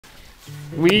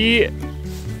we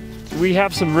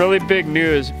have some really big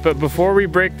news, but before we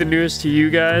break the news to you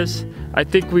guys, I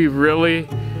think we really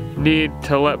need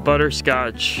to let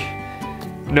Butterscotch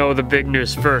know the big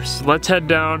news first. Let's head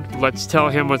down, let's tell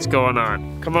him what's going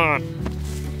on. Come on.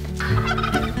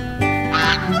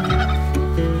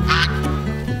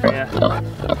 Yeah.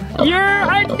 You're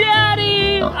a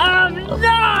daddy of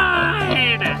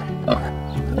 9!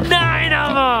 9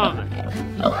 of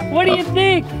them! What do you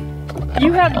think?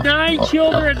 You have 9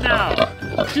 children now,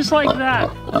 just like that.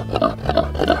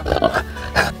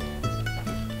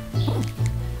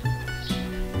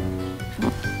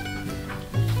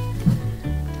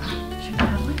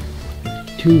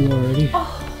 2 already.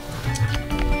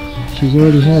 She's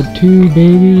already had 2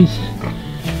 babies.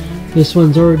 This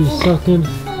one's already sucking.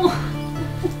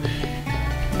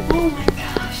 Oh my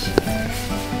gosh.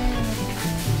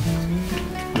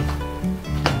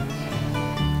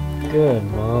 Good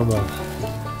mama.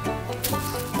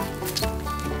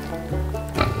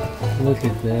 Look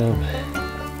at them.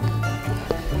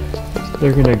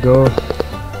 They're gonna go,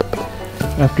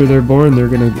 after they're born, they're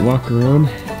gonna walk around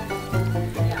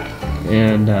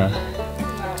and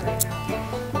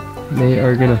they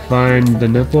are gonna find the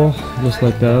nipple just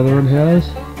like the other one has.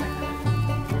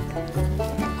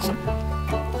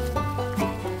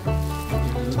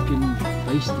 Looking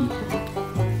feisty.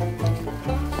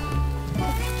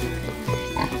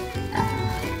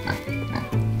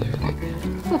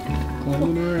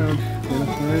 Climbing around, gonna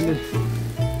find it.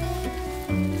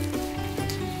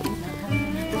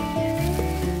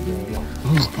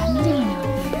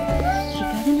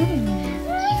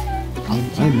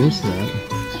 I missed that.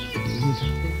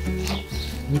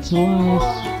 It's alive.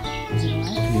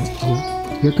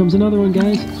 Yep. Here comes another one,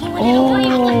 guys. Oh!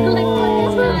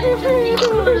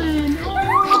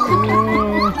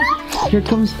 Here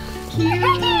comes. Cute.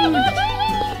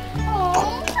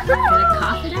 Gotta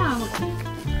cough it out.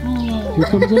 Here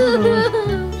comes another one.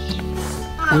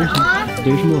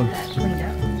 There's more.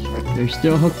 They're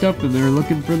still hooked up and they're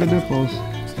looking for the nipples.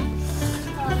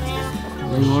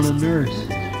 They want a nurse.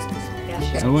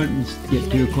 I wouldn't get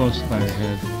too close by her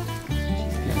head.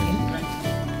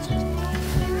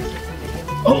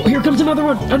 Oh, here comes another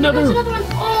one! Another! There's another one!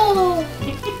 Oh!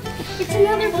 It's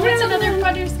another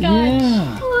butterscotch!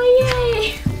 Yeah! Oh,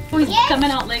 yay! Oh, he's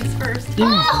coming out legs first. Dude.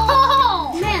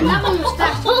 Oh! Man, that one was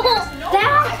fast.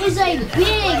 That is a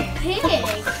big pig!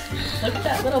 Look at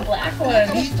that little black one.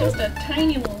 He's just a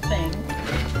tiny little thing.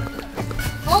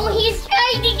 Oh, he's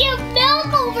trying to get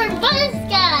milk over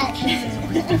butterscotch!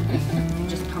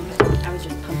 Just pump it. I was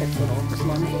just pumping its little lungs a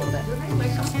little bit.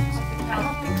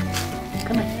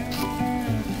 Come on.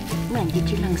 Come on, get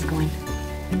your lungs going.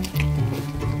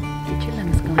 Get your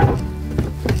lungs going.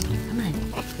 Come on.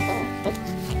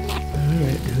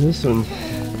 Alright, this one.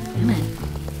 Come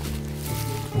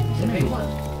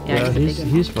on. Yeah,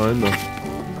 he's fine though.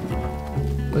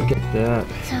 Look at that.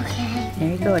 It's okay.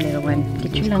 There you go, little one. Get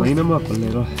your Just lungs. clean him up a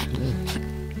little.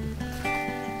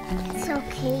 It's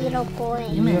okay, little boy.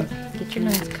 Come on. Get your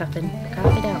lungs cupping.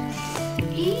 Cough it out.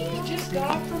 He just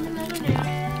got up from another nap.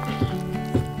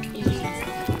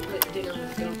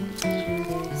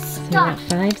 So we got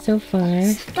 5 so far.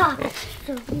 Stop.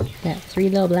 Got 3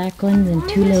 little black ones and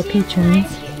 2 little peach ones.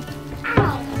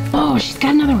 Ow. Oh, she's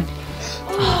got another one.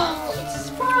 Oh, it's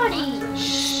spotty.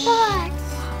 Spots.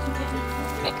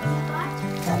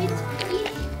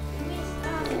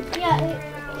 Yeah,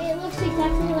 it looks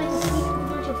exactly like a peach with a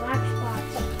bunch of black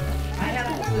spots. I had a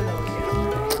couple of those,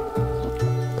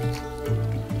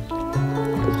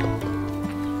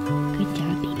 Good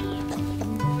job, baby.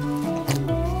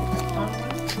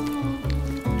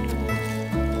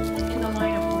 in the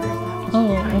line of where that.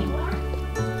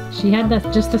 Oh. She had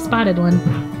just the spotted one.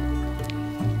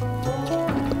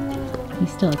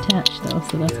 He's still attached though,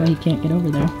 so that's why he can't get over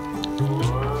there.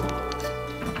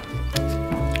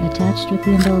 Attached with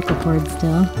the umbilical cord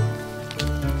still.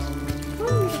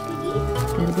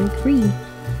 Gotta break free.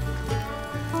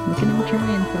 Look at him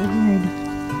trying so hard.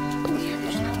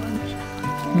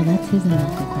 Oh, that's his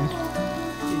umbilical cord.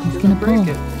 He's gonna pull. break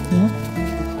it. Yep.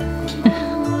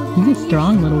 He's a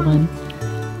strong little one.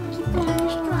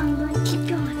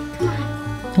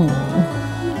 Oh,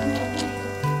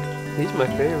 He's my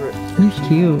favorite. he's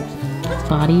cute.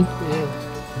 Spotty. Yeah.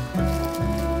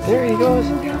 There he goes.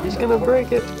 He's gonna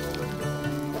break it.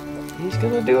 He's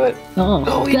gonna do it. Oh,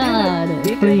 Oh, he did it. God. He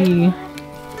did Free.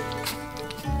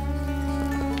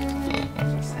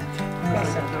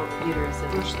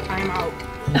 Time out.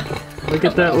 Look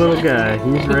at that little guy.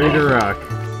 He's ready to rock.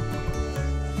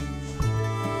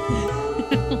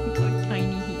 Look how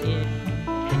tiny he is.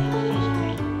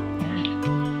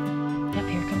 Yep,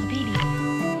 here comes the baby.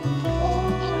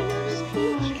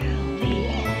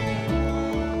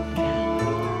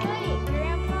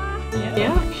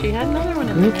 had another one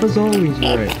in there. It was always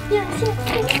right.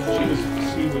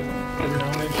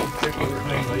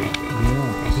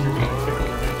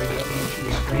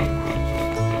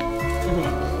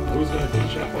 Who's gonna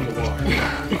teach that one to walk?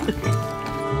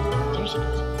 There she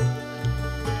goes.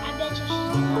 I bet you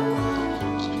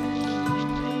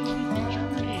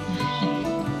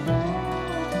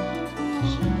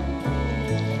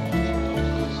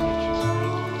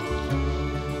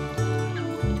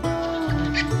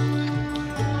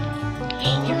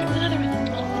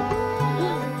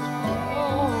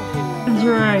That's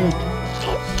right.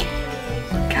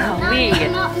 Golly.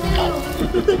 not new.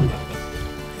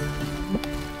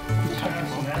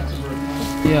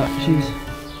 Yeah, she's.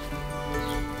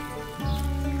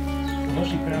 Well,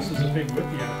 she passes a big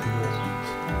whippy afterwards.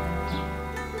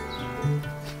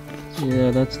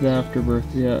 Yeah, that's the afterbirth.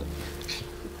 Yeah.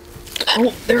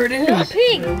 Oh, there it is.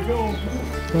 Pig. There we go.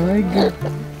 My God.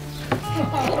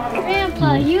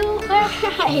 Grandpa, you are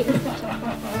right.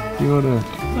 You wanna,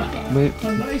 wait,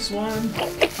 A nice one.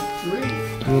 3.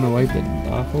 you wanna wipe it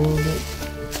off a little bit?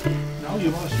 Now you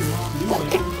lost your mom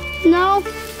doing. No, I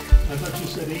thought you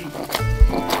said 8.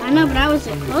 I know, but I was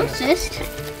the closest.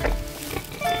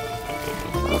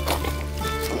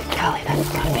 Golly, that's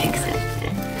a lot of pigs.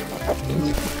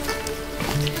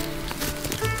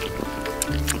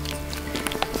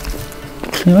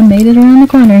 No one made it around the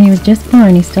corner. He was just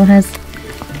born. He still has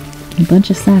a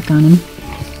bunch of sack on him.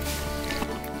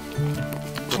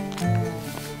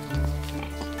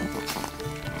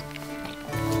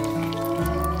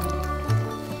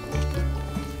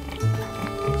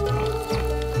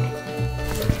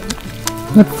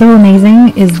 What's so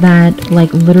amazing is that,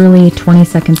 like, literally 20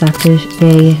 seconds after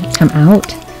they come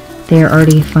out, they're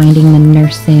already finding the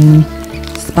nursing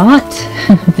spot.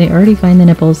 They already find the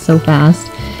nipples so fast.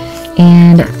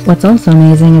 And what's also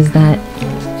amazing is that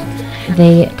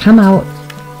they come out,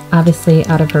 obviously,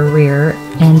 out of her rear,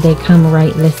 and they come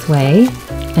right this way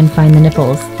and find the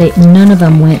nipples. None of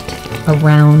them went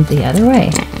around the other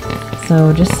way.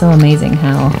 So just so amazing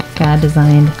how God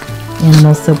designed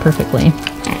animals so perfectly.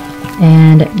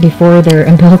 And before their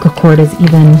umbilical cord is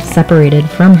even separated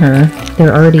from her,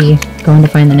 they're already going to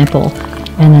find the nipple.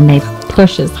 And then they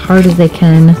push as hard as they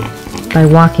can by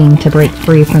walking to break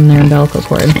free from their umbilical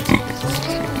cord.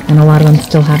 And a lot of them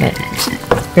still have it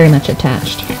very much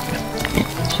attached.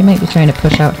 She might be trying to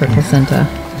push out her placenta.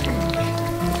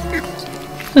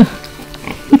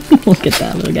 Look at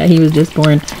that little guy. He was just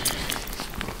born.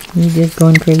 He's just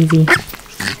going crazy.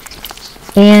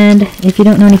 And if you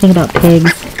don't know anything about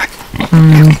pigs,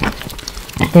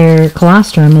 their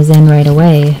colostrum is in right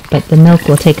away, but the milk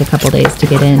will take a couple days to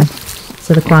get in.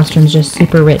 So the colostrum is just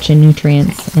super rich in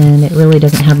nutrients, and it really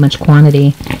doesn't have much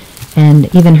quantity. And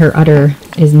even her udder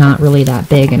is not really that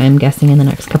big, and I'm guessing in the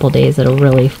next couple days it'll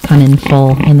really come in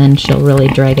full, and then she'll really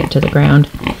drag it to the ground.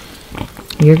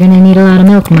 You're gonna need a lot of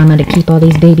milk, Mama, to keep all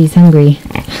these babies hungry.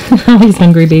 All these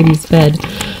hungry babies fed.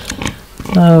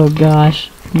 Oh gosh,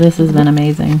 this has been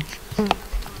amazing.